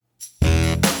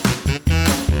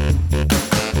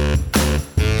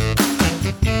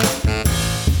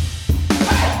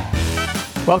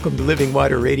Welcome to Living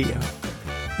Water Radio.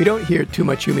 We don't hear too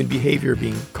much human behavior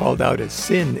being called out as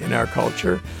sin in our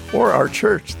culture or our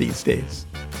church these days,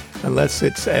 unless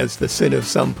it's as the sin of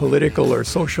some political or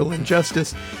social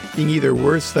injustice being either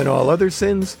worse than all other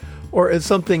sins, or as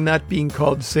something not being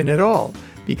called sin at all,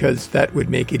 because that would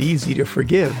make it easy to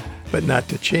forgive, but not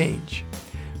to change.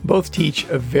 Both teach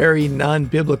a very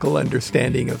non-biblical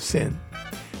understanding of sin.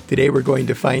 Today we're going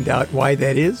to find out why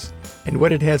that is and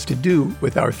what it has to do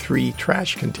with our 3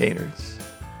 trash containers.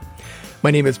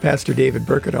 My name is Pastor David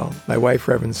Berkedal. My wife,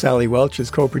 Reverend Sally Welch, is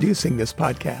co-producing this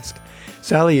podcast.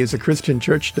 Sally is a Christian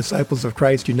Church Disciples of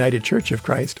Christ United Church of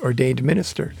Christ ordained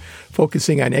minister,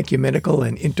 focusing on ecumenical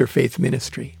and interfaith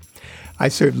ministry. I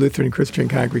served Lutheran Christian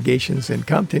congregations in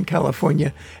Compton,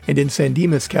 California, and in San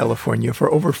Dimas, California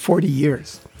for over 40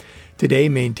 years. Today,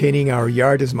 maintaining our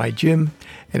yard is my gym,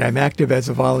 and I'm active as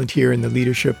a volunteer in the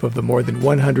leadership of the more than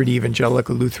 100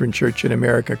 Evangelical Lutheran Church in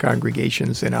America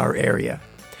congregations in our area.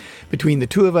 Between the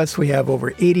two of us, we have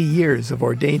over 80 years of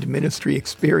ordained ministry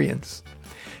experience.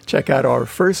 Check out our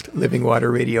first Living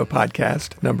Water Radio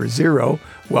podcast, number 0,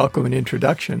 Welcome and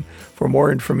Introduction, for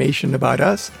more information about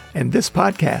us and this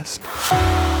podcast.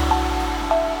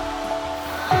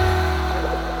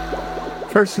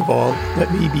 First of all,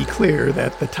 let me be clear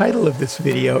that the title of this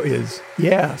video is,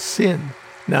 Yeah, Sin,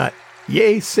 not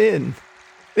Yay, Sin.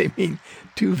 They mean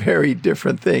 2 very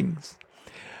different things.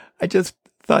 I just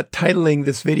thought titling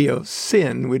this video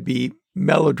Sin would be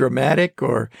melodramatic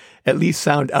or at least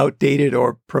sound outdated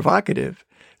or provocative.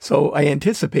 So I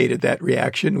anticipated that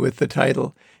reaction with the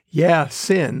title, Yeah,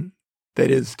 Sin.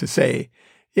 That is to say,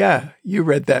 yeah, you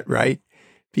read that right,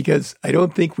 because I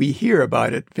don't think we hear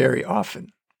about it very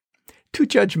often. Too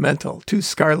judgmental, too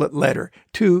scarlet letter,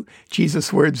 too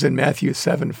Jesus' words in Matthew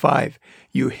 7:5.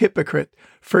 You hypocrite,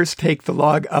 first take the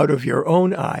log out of your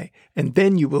own eye, and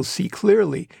then you will see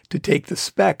clearly to take the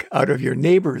speck out of your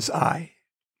neighbor's eye.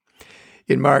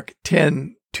 In Mark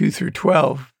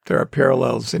 10:2-12, there are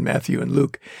parallels in Matthew and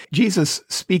Luke. Jesus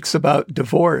speaks about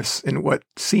divorce in what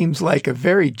seems like a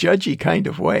very judgy kind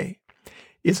of way.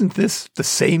 Isn't this the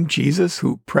same Jesus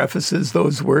who prefaces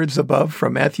those words above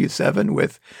from Matthew 7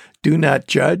 with, do not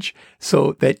judge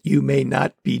so that you may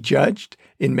not be judged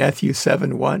in Matthew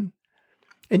 7:1?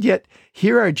 And yet,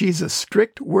 here are Jesus'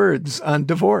 strict words on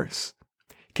divorce.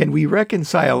 Can we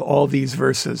reconcile all these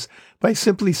verses by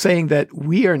simply saying that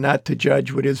we are not to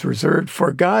judge what is reserved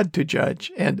for God to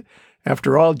judge? And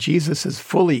after all, Jesus is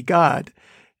fully God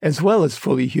as well as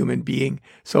fully human being,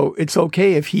 so it's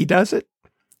okay if he does it?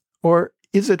 Or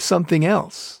is it something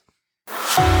else?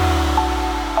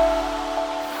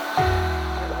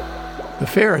 The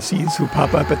Pharisees, who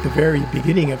pop up at the very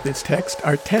beginning of this text,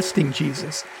 are testing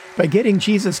Jesus by getting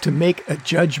Jesus to make a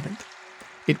judgment.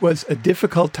 It was a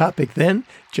difficult topic then,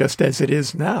 just as it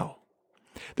is now.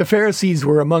 The Pharisees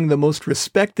were among the most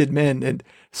respected men and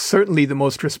certainly the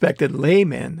most respected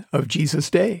laymen of Jesus'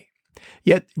 day.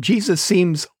 Yet Jesus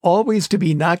seems always to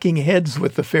be knocking heads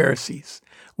with the Pharisees.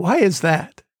 Why is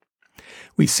that?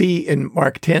 We see in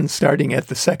Mark 10, starting at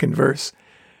the 2nd verse,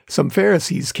 some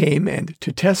Pharisees came, and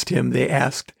to test him they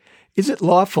asked, Is it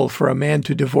lawful for a man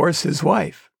to divorce his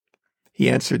wife? He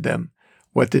answered them,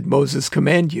 What did Moses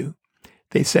command you?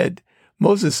 They said,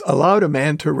 Moses allowed a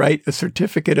man to write a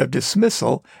certificate of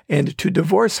dismissal and to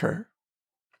divorce her.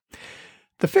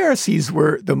 The Pharisees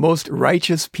were the most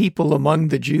righteous people among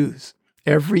the Jews.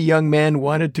 Every young man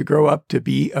wanted to grow up to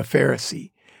be a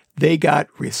Pharisee. They got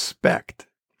respect.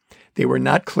 They were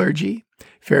not clergy.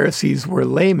 Pharisees were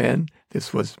laymen.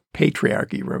 This was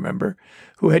patriarchy, remember,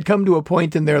 who had come to a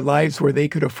point in their lives where they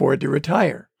could afford to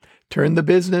retire, turn the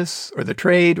business or the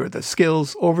trade or the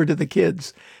skills over to the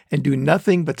kids, and do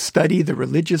nothing but study the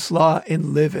religious law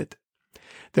and live it.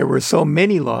 There were so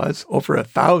many laws, over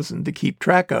 1,000 to keep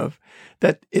track of,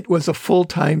 that it was a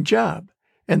full-time job,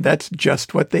 and that's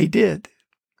just what they did.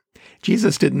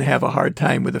 Jesus didn't have a hard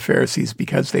time with the Pharisees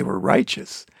because they were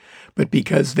righteous, but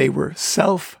because they were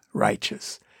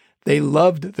self-righteous. They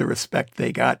loved the respect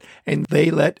they got, and they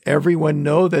let everyone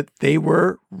know that they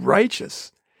were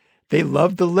righteous. They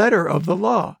loved the letter of the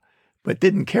law, but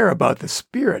didn't care about the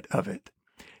spirit of it.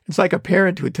 It's like a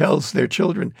parent who tells their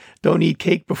children, don't eat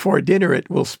cake before dinner, it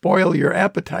will spoil your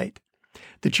appetite.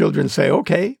 The children say,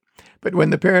 okay, but when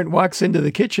the parent walks into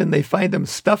the kitchen, they find them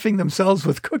stuffing themselves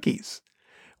with cookies.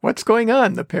 What's going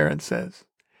on, the parent says.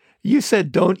 You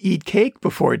said don't eat cake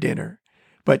before dinner,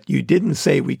 but you didn't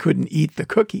say we couldn't eat the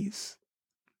cookies.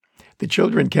 The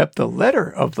children kept the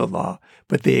letter of the law,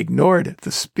 but they ignored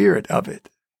the spirit of it.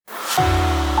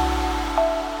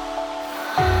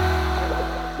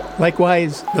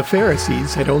 Likewise, the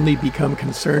Pharisees had only become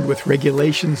concerned with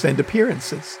regulations and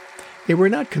appearances. They were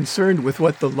not concerned with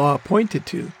what the law pointed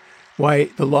to, why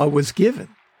the law was given,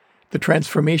 the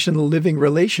transformational living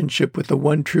relationship with the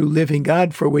one true living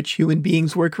God for which human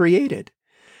beings were created.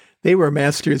 They were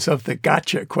masters of the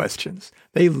gotcha questions.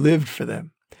 They lived for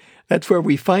them. That's where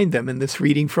we find them in this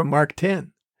reading from Mark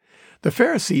 10. The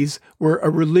Pharisees were a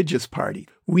religious party.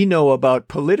 We know about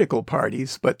political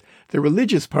parties, but the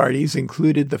religious parties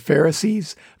included the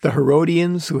Pharisees, the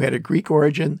Herodians, who had a Greek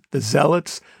origin, the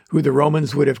Zealots, who the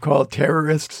Romans would have called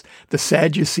terrorists, the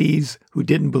Sadducees, who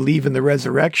didn't believe in the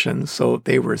resurrection, so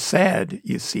they were sad,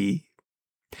 you see.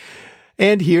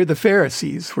 And here the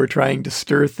Pharisees were trying to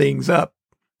stir things up.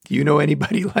 Do you know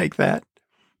anybody like that?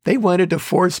 They wanted to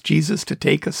force Jesus to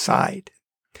take a side.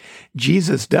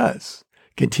 Jesus does.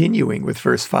 Continuing with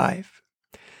verse 5.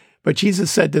 But Jesus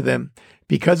said to them,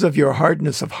 "Because of your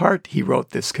hardness of heart, he wrote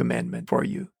this commandment for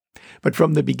you. But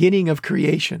from the beginning of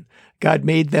creation, God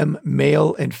made them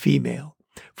male and female.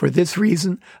 For this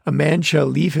reason, a man shall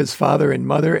leave his father and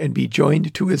mother and be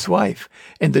joined to his wife,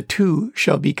 and the two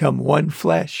shall become one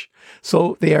flesh.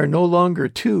 So they are no longer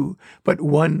two, but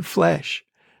one flesh.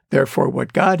 Therefore,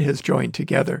 what God has joined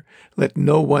together, let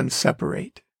no one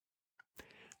separate."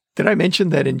 Did I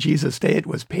mention that in Jesus' day it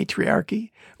was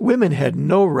patriarchy? Women had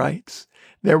no rights.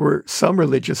 There were some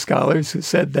religious scholars who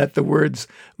said that the words,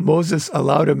 "Moses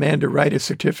allowed a man to write a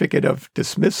certificate of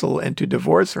dismissal and to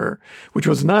divorce her," which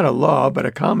was not a law but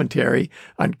a commentary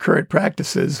on current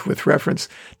practices with reference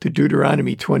to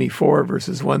Deuteronomy 24,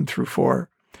 verses 1 through 4.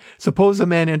 Suppose a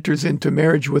man enters into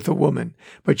marriage with a woman,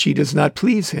 but she does not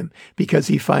please him because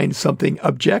he finds something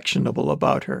objectionable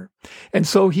about her. And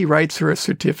so he writes her a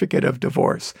certificate of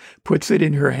divorce, puts it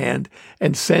in her hand,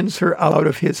 and sends her out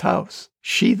of his house.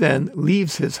 She then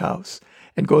leaves his house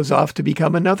and goes off to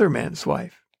become another man's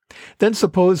wife. Then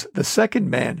suppose the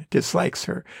second man dislikes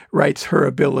her, writes her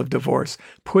a bill of divorce,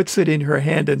 puts it in her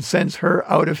hand, and sends her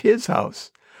out of his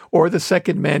house. Or the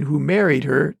second man who married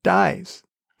her dies.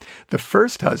 The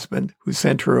first husband, who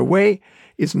sent her away,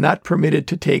 is not permitted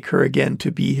to take her again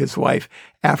to be his wife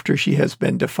after she has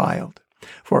been defiled.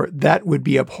 For that would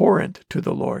be abhorrent to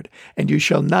the Lord, and you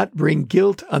shall not bring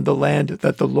guilt on the land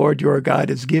that the Lord your God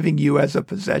is giving you as a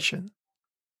possession.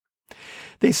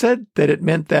 They said that it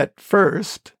meant that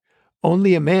first,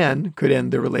 only a man could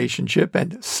end the relationship,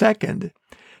 and second,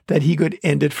 that he could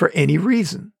end it for any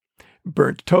reason.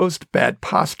 Burnt toast, bad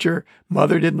posture,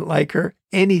 mother didn't like her,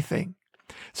 anything.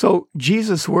 So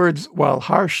Jesus' words, while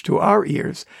harsh to our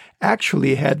ears,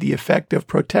 actually had the effect of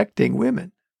protecting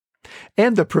women.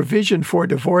 And the provision for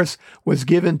divorce was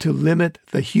given to limit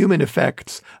the human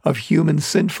effects of human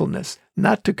sinfulness,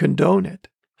 not to condone it.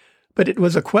 But it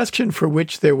was a question for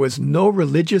which there was no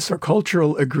religious or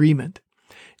cultural agreement.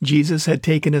 Jesus had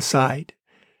taken a side,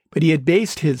 but he had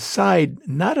based his side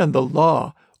not on the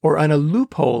law or on a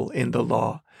loophole in the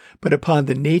law, but upon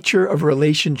the nature of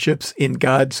relationships in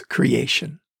God's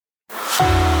creation.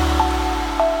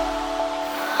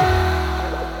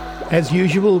 As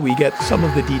usual, we get some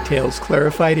of the details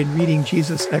clarified in reading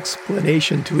Jesus'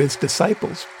 explanation to his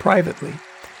disciples privately.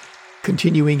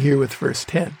 Continuing here with verse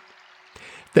 10.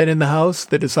 Then in the house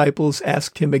the disciples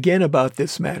asked him again about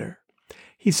this matter.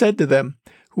 He said to them,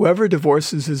 "Whoever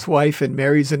divorces his wife and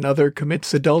marries another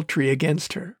commits adultery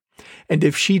against her. And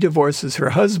if she divorces her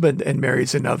husband and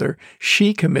marries another,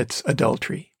 she commits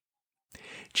adultery."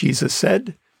 Jesus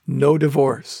said, "No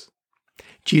divorce."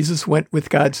 Jesus went with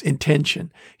God's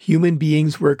intention. Human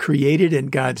beings were created in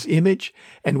God's image,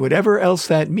 and whatever else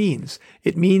that means,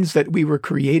 it means that we were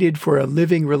created for a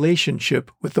living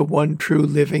relationship with the one true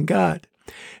living God.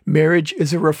 Marriage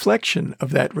is a reflection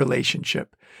of that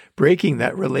relationship. Breaking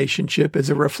that relationship is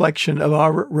a reflection of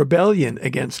our rebellion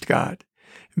against God.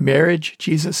 Marriage,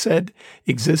 Jesus said,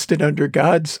 existed under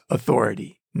God's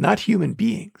authority, not human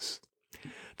beings.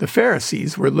 The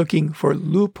Pharisees were looking for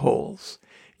loopholes.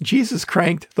 Jesus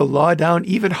cranked the law down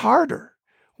even harder.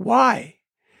 Why?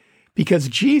 Because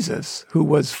Jesus, who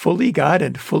was fully God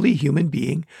and fully human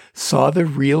being, saw the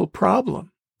real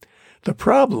problem. The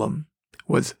problem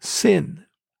was sin.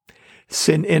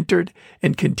 Sin entered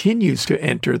and continues to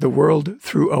enter the world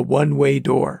through a one-way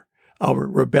door, our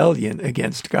rebellion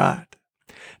against God.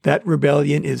 That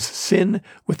rebellion is sin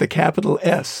with a capital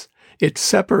S. It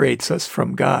separates us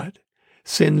from God.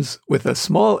 Sins with a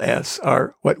small s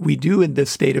are what we do in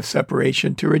this state of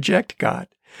separation to reject God.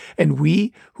 And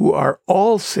we, who are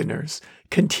all sinners,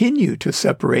 continue to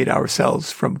separate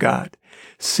ourselves from God.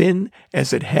 Sin,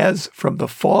 as it has from the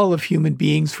fall of human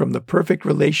beings from the perfect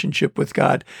relationship with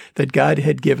God that God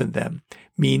had given them,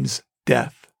 means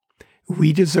death.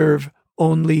 We deserve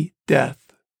only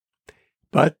death.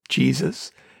 But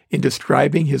Jesus, in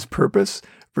describing his purpose,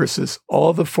 versus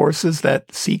all the forces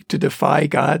that seek to defy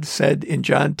God said in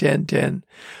John 10:10,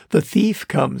 "The thief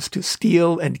comes to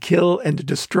steal and kill and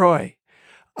destroy.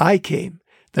 I came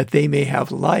that they may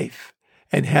have life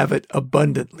and have it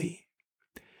abundantly."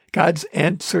 God's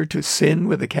answer to sin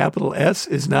with a capital S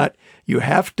is not, "You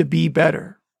have to be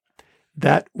better."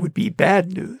 That would be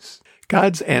bad news.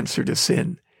 God's answer to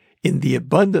sin, in the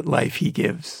abundant life he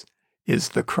gives, is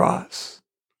the cross.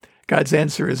 God's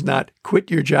answer is not, "Quit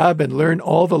your job and learn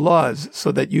all the laws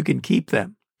so that you can keep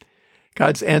them."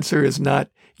 God's answer is not,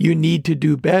 "You need to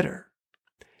do better."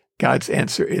 God's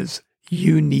answer is,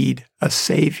 "You need a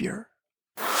Savior."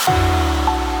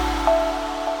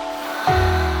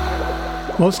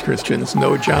 Most Christians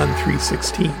know John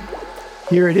 3:16.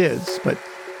 Here it is, but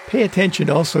pay attention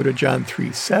also to John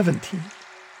 3:17.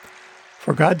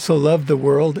 "For God so loved the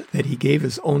world that he gave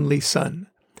his only Son,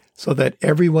 so that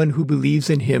everyone who believes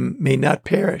in him may not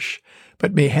perish,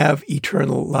 but may have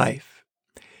eternal life.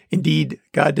 Indeed,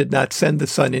 God did not send the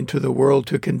Son into the world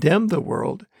to condemn the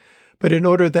world, but in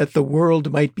order that the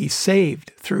world might be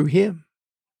saved through him."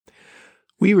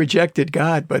 We rejected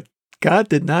God, but God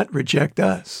did not reject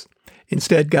us.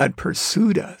 Instead, God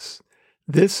pursued us.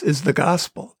 This is the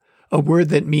gospel, a word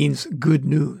that means good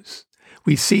news.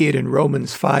 We see it in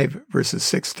Romans 5, verses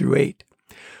 6 through 8.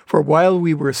 "For while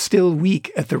we were still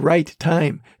weak at the right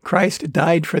time, Christ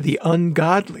died for the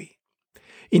ungodly.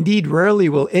 Indeed, rarely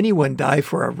will anyone die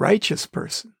for a righteous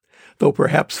person, though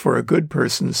perhaps for a good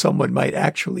person someone might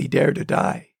actually dare to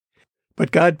die.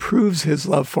 But God proves his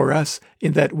love for us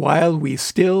in that while we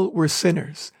still were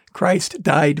sinners, Christ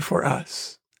died for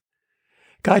us."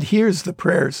 God hears the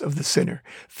prayers of the sinner.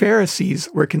 Pharisees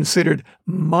were considered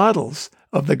models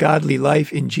of the godly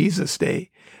life in Jesus' day,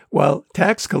 while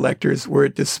tax collectors were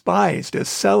despised as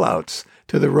sellouts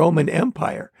to the Roman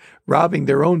Empire, robbing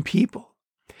their own people.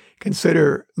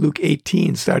 Consider Luke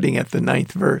 18, starting at the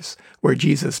 9th verse, where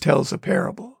Jesus tells a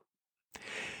parable.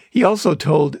 He also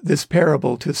told this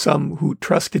parable to some who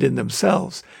trusted in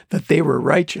themselves that they were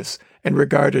righteous and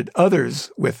regarded others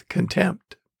with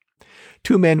contempt.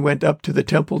 2 men went up to the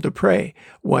temple to pray,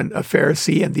 one a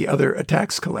Pharisee and the other a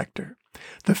tax collector.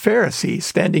 The Pharisee,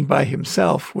 standing by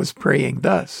himself, was praying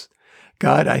thus,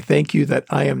 "God, I thank you that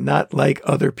I am not like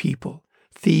other people,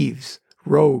 thieves,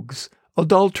 rogues,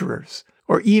 adulterers,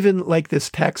 or even like this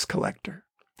tax collector.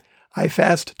 I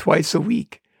fast twice a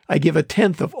week. I give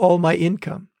 1/10 of all my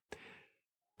income."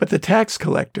 But the tax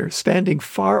collector, standing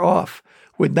far off,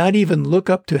 would not even look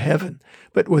up to heaven,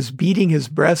 but was beating his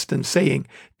breast and saying,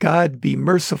 "God, be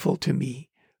merciful to me,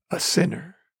 a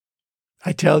sinner."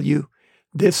 I tell you,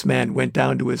 this man went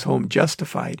down to his home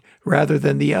justified rather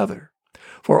than the other.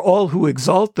 For all who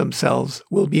exalt themselves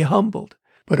will be humbled,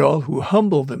 but all who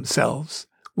humble themselves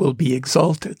will be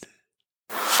exalted.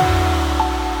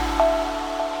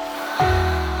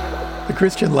 The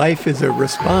Christian life is a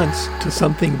response to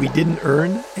something we didn't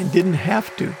earn and didn't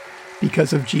have to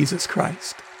because of Jesus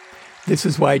Christ. This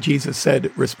is why Jesus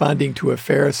said, responding to a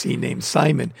Pharisee named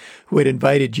Simon, who had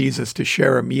invited Jesus to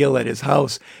share a meal at his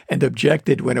house and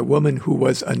objected when a woman who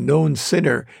was a known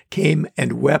sinner came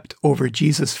and wept over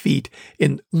Jesus' feet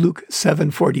in Luke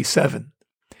 7:47.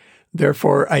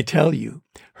 "Therefore I tell you,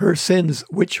 her sins,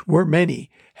 which were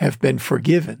many, have been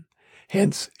forgiven.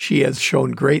 Hence she has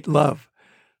shown great love.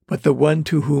 But the one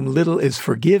to whom little is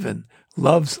forgiven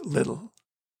loves little."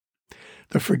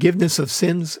 The forgiveness of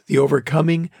sins, the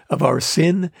overcoming of our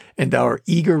sin, and our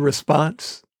eager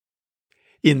response.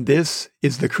 In this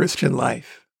is the Christian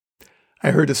life.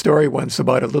 I heard a story once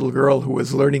about a little girl who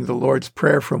was learning the Lord's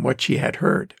Prayer from what she had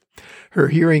heard. Her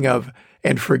hearing of,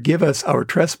 "And forgive us our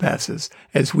trespasses,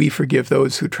 as we forgive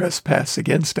those who trespass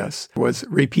against us," was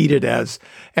repeated as,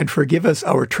 "And forgive us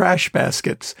our trash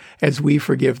baskets, as we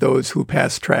forgive those who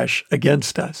pass trash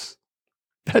against us."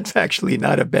 That's actually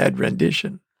not a bad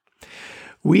rendition.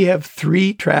 We have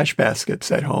 3 trash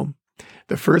baskets at home.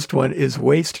 The first one is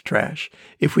waste trash.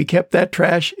 If we kept that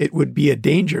trash, it would be a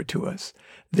danger to us.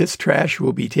 This trash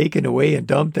will be taken away and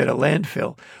dumped at a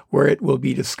landfill, where it will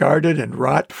be discarded and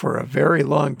rot for a very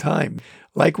long time.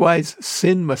 Likewise,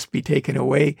 sin must be taken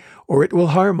away, or it will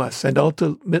harm us and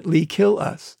ultimately kill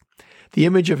us. The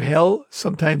image of hell,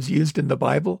 sometimes used in the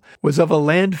Bible, was of a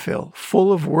landfill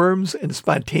full of worms and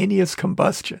spontaneous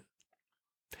combustion.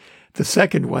 The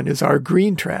second one is our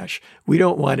green trash. We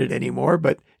don't want it anymore,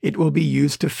 but it will be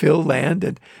used to fill land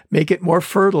and make it more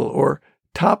fertile, or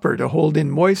topper to hold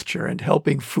in moisture and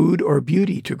helping food or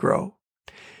beauty to grow.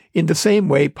 In the same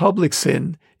way, public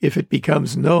sin, if it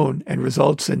becomes known and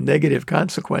results in negative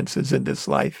consequences in this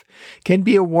life, can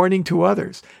be a warning to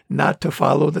others not to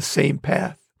follow the same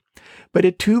path. but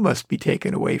it too must be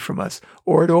taken away from us,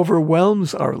 or it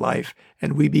overwhelms our life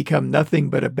and we become nothing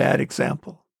but a bad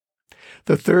example.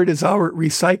 The third is our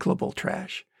recyclable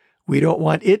trash. We don't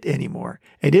want it anymore,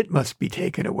 and it must be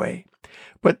taken away.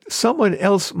 But someone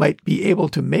else might be able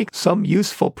to make some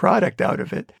useful product out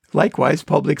of it. Likewise,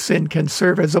 public sin can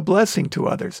serve as a blessing to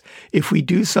others if we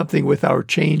do something with our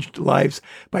changed lives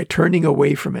by turning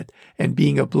away from it and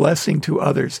being a blessing to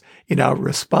others in our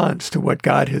response to what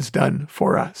God has done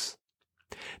for us.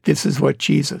 This is what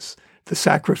Jesus, the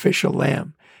sacrificial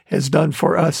lamb, has done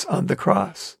for us on the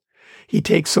cross. He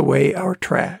takes away our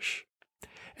trash.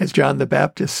 As John the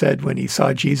Baptist said when he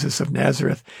saw Jesus of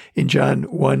Nazareth in John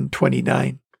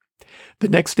 1:29. The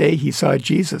next day he saw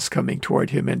Jesus coming toward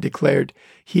him and declared,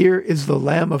 "Here is the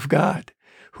Lamb of God,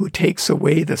 who takes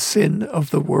away the sin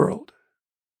of the world."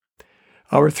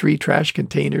 Our 3 trash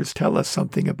containers tell us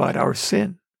something about our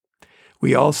sin.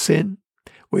 We all sin,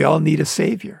 we all need a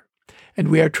Savior, and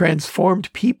we are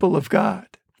transformed people of God.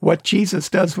 What Jesus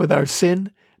does with our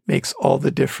sin makes all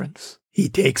the difference. He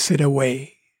takes it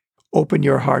away. Open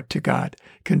your heart to God,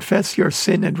 confess your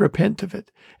sin and repent of it,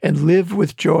 and live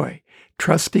with joy,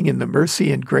 trusting in the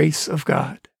mercy and grace of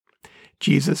God.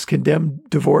 Jesus condemned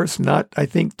divorce not, I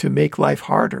think, to make life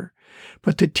harder,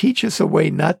 but to teach us a way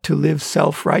not to live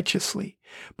self-righteously,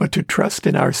 but to trust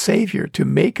in our Savior to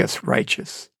make us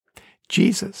righteous.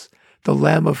 Jesus, the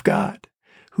Lamb of God,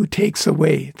 who takes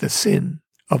away the sin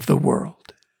of the world.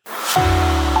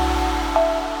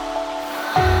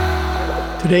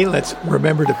 Today, let's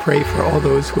remember to pray for all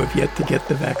those who have yet to get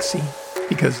the vaccine,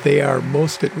 because they are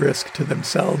most at risk to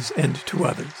themselves and to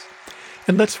others.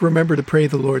 And let's remember to pray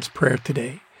the Lord's Prayer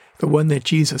today, the one that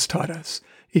Jesus taught us.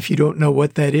 If you don't know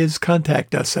what that is,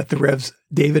 contact us at the Revs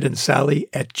David and Sally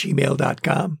at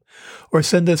gmail.com, or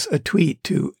send us a tweet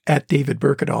to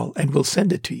 @DavidBurkadal, and we'll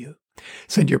send it to you.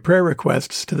 Send your prayer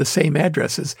requests to the same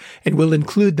addresses, and we'll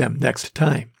include them next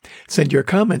time. Send your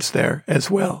comments there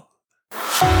as well.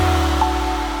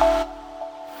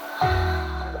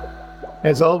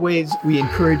 As always, we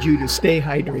encourage you to stay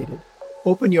hydrated.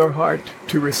 Open your heart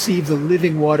to receive the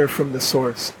living water from the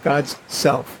source, God's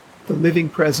self, the living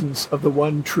presence of the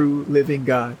one true living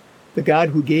God, the God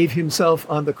who gave himself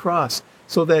on the cross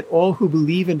so that all who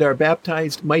believe and are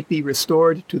baptized might be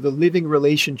restored to the living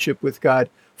relationship with God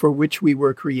for which we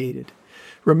were created.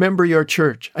 Remember your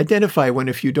church. Identify one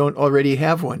if you don't already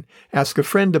have one. Ask a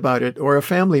friend about it or a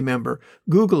family member.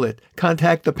 Google it.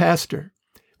 Contact the pastor.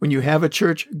 When you have a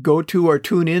church, go to or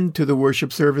tune in to the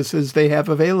worship services they have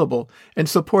available and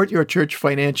support your church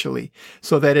financially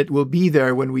so that it will be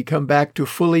there when we come back to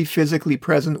fully physically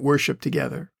present worship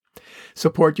together.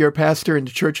 Support your pastor and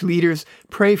church leaders,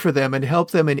 pray for them, and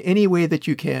help them in any way that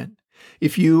you can.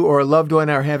 If you or a loved one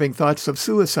are having thoughts of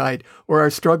suicide or are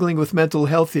struggling with mental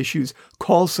health issues,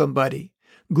 call somebody.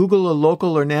 Google a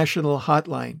local or national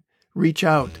hotline. Reach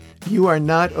out. You are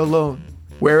not alone.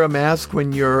 Wear a mask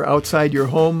when you're outside your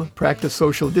home, practice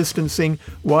social distancing,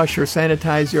 wash or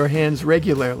sanitize your hands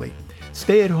regularly.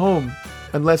 Stay at home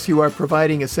unless you are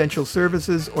providing essential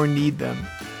services or need them.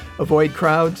 Avoid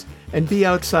crowds and be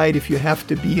outside if you have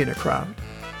to be in a crowd.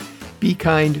 Be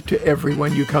kind to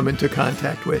everyone you come into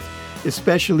contact with,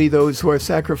 especially those who are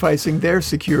sacrificing their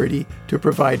security to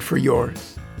provide for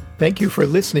yours. Thank you for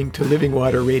listening to Living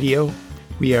Water Radio.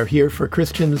 We are here for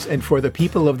Christians and for the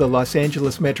people of the Los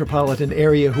Angeles metropolitan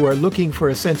area who are looking for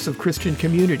a sense of Christian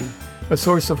community, a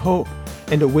source of hope,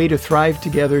 and a way to thrive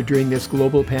together during this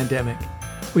global pandemic.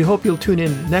 We hope you'll tune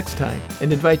in next time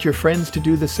and invite your friends to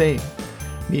do the same.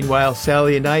 Meanwhile,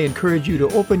 Sally and I encourage you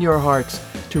to open your hearts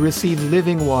to receive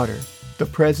living water, the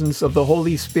presence of the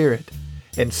Holy Spirit,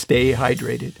 and stay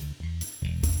hydrated.